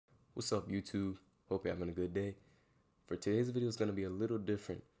What's up, YouTube? Hope you're having a good day. For today's video, it's going to be a little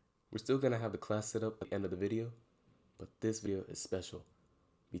different. We're still going to have the class set up at the end of the video, but this video is special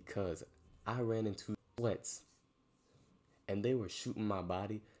because I ran into sweats and they were shooting my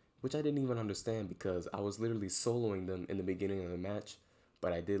body, which I didn't even understand because I was literally soloing them in the beginning of the match,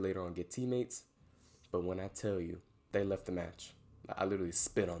 but I did later on get teammates. But when I tell you, they left the match. I literally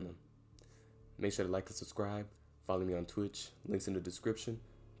spit on them. Make sure to like and subscribe. Follow me on Twitch. Links in the description.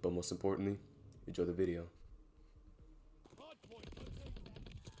 But most importantly, enjoy the video.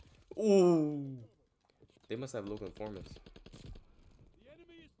 Ooh! They must have local informants. The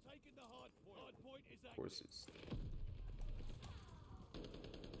enemy is taking the hard point. Hard point is Of course it's...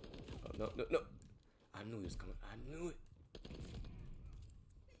 Oh, no, no, no! I knew he was coming. I knew it!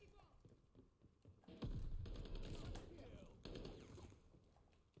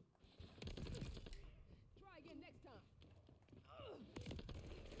 Try again next time.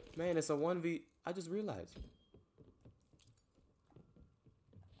 Man, it's a 1v. I just realized.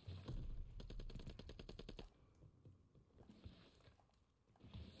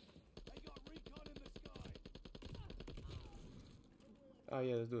 They got recon in the sky. Oh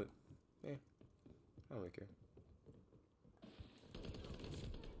yeah, let's do it. Yeah, I don't really care.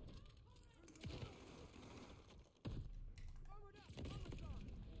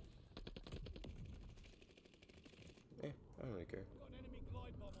 Yeah, I don't really care. Got an enemy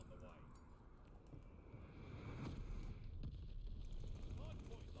glide bomb on the way. Hard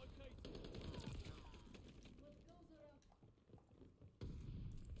point located.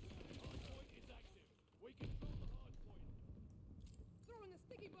 Hard point is active. We control the hard point. Throwing a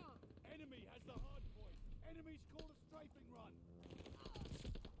sticky bomb. Enemy has the hard point. Enemy's called a strafing run.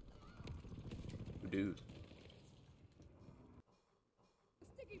 Dude.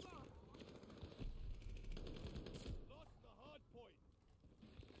 Sticky bomb. Lost the hard point.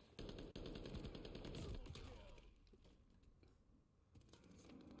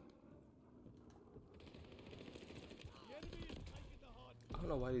 The enemy is taking the hard point. I don't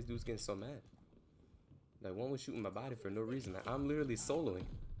know why these dudes getting so mad. Like, one was shooting my body for no reason. Like, I'm literally soloing.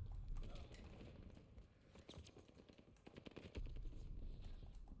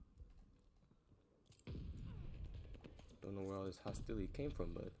 Don't know where all this hostility came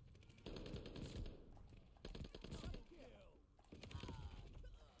from, but...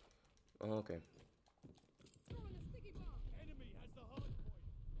 Oh, okay. Throwing a sticky bomb. Enemy has the hard point.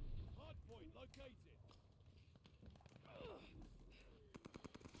 Hard point located.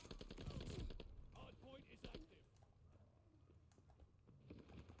 Hard point is active.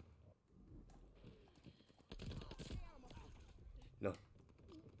 No.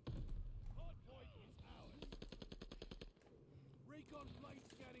 Hard point is ours. Recon plane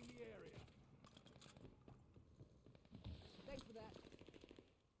scanning the area. Thanks for that.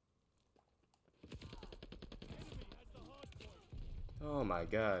 Enemy has the hard point. Oh my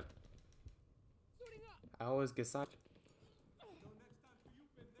god. Suiting up. I always get signed. No next time for you,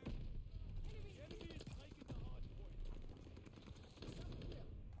 been there. Enemy is taking the hard point.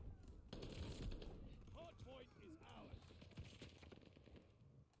 Hard point is ours.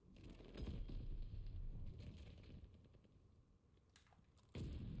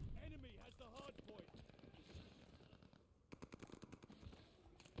 Enemy has the hard point.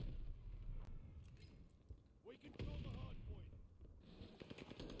 We control the hard point.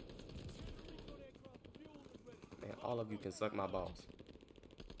 Recon aircraft fueled and ready. Man, all of you can suck my balls.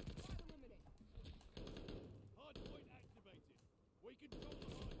 Eliminate. Hard point activated. We control the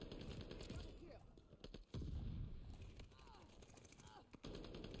hard point. Double kill.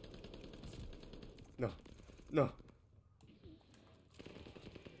 No. No.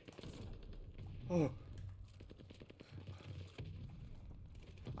 Oh.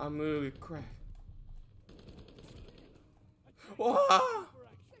 I'm literally cracked. Whoa! For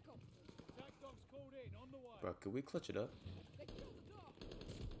action. Attack dogs called in on the way. Bro, could we clutch it up? They killed the dog.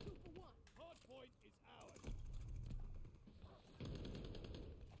 2 for 1. Hard point is ours.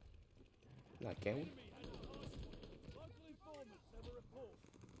 Nah, can we? Enemy has the hard point. Local informants have a report.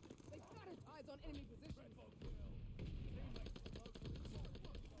 They've got his eyes on enemy position. Triple kill. Teammates from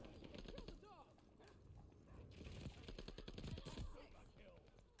local informants. They killed the dog. Super kill.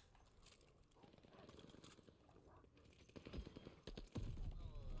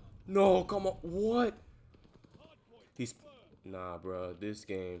 No, come on. What? Hard point. He's... Nah, bro. This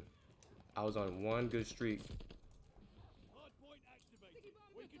game. I was on one good streak. Hard point activated.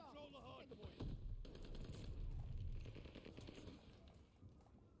 We control the hard point.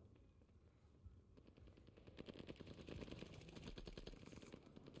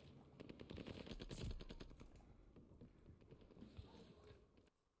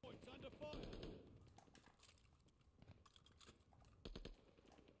 Points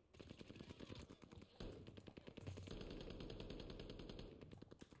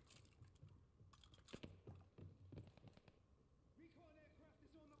Recon aircraft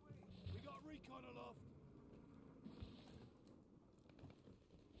is on the way. We got recon aloft.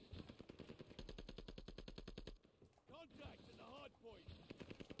 Contact at the hard point.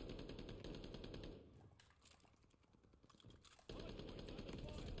 Hard point under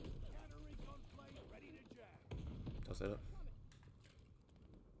fire. Counter recon plane ready to jam. Toss it up.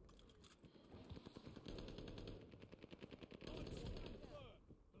 Hard point confirmed.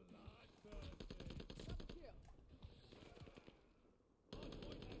 Bloodthirsty. Double kill. Hard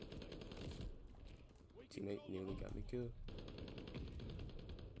point activated. We Teammate control the nearly hard got me killed.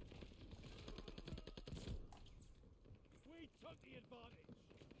 We took the advantage.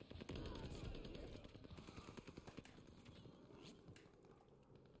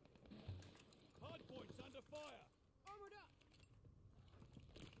 Hard points under fire. Armored up.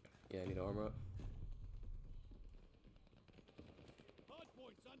 Yeah, I need to armor up. Hard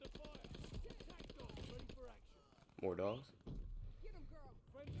points under fire. Attack dogs ready for action. More dogs. Get him, girl.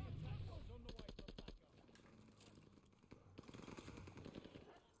 Friendly attack dogs on the way for backup.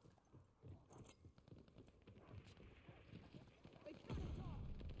 They cut us off.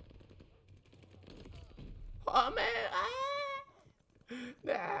 Oh man! Ah!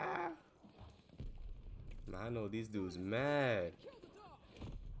 Nah. Man, I know these dudes mad. Kill the dog.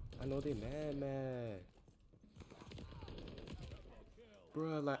 I know they mad.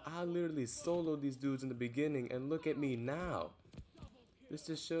 Bruh, like I literally soloed these dudes in the beginning and look at me now. This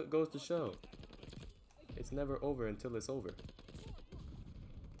just goes to show. It's never over until it's over.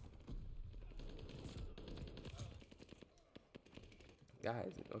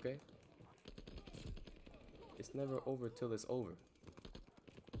 Guys, okay? It's never over till it's over.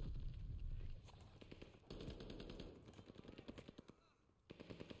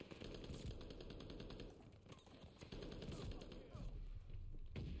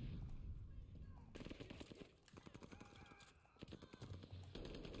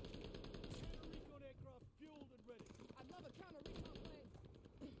 Counter-recon aircraft fueled and ready. I love a counter-recon plane.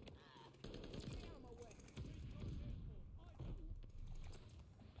 Stay out of my way.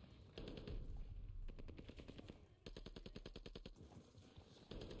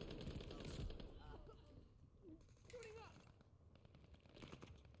 Shooting up.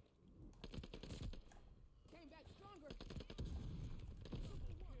 Came back stronger.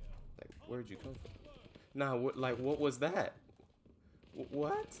 Like, where'd you come from? Nah, what was that?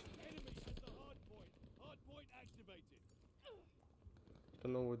 What? Enemy at the hard point. Hard point activated.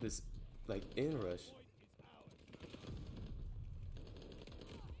 Don't know where this, like, inrush Point is ours.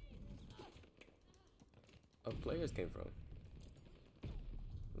 of players came from.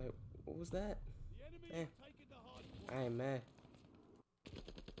 Like, what was that? The enemy Eh. have taken the hard point. I ain't mad.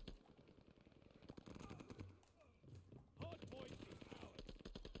 Hard point is ours.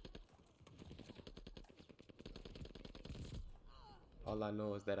 All I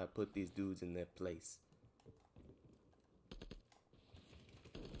know is that I put these dudes in their place.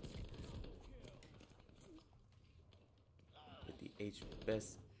 With the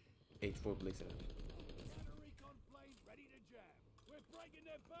best H4 Blixen. Counter recon plane ready to jam. We're breaking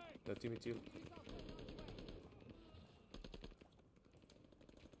their back. No, team too.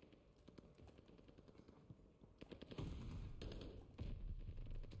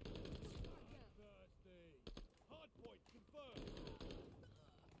 Thirsty. Hard point confirmed.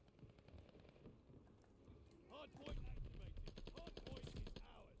 Hard point activated. Hard point is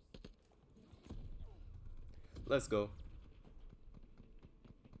ours. Let's go.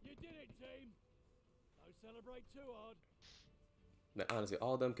 You did it, team. Don't celebrate too hard. Now, honestly,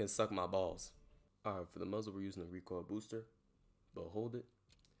 all of them can suck my balls. Alright, for the muzzle, we're using the recoil booster, but hold it.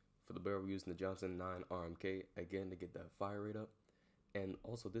 For the barrel, we're using the Johnson 9 RMK, again, to get that fire rate up. And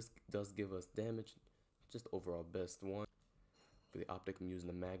also, this does give us damage, just overall best one. For the optic, I'm using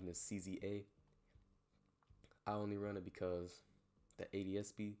the Magnus CZA. I only run it because the ADS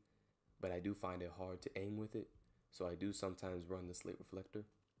speed, but I do find it hard to aim with it, so I do sometimes run the slate reflector.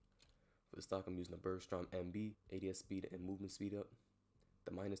 For the stock, I'm using the Bergstrom MB, ADS speed and movement speed up.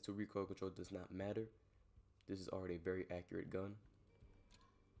 The -2 recoil control does not matter. This is already a very accurate gun.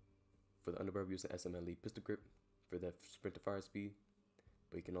 For the underbarrel, we use the SMLE pistol grip for the sprint to fire speed,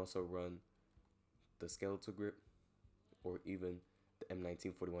 but you can also run the skeletal grip or even the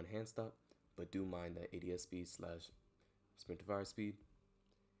M1941 hand stop, but do mind that ADS speed / sprint to fire speed.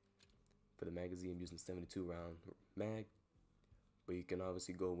 For the magazine, I'm using 72 round mag, but you can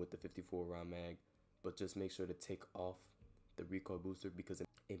obviously go with the 54 round mag, but just make sure to take off the recoil booster because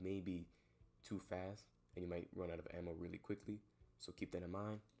it may be too fast and you might run out of ammo really quickly. So keep that in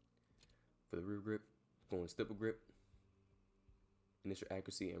mind. For the rear grip, going stipple grip, initial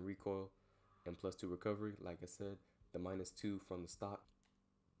accuracy and recoil, and +2 recovery. Like I said, the -2 from the stock.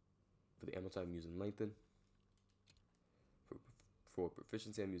 For the ammo type, I'm using lengthen. For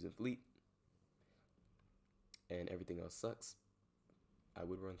proficiency, I'm using fleet. And everything else sucks. I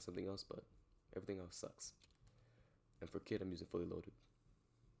would run something else, but everything else sucks. And for kit, I'm using fully loaded.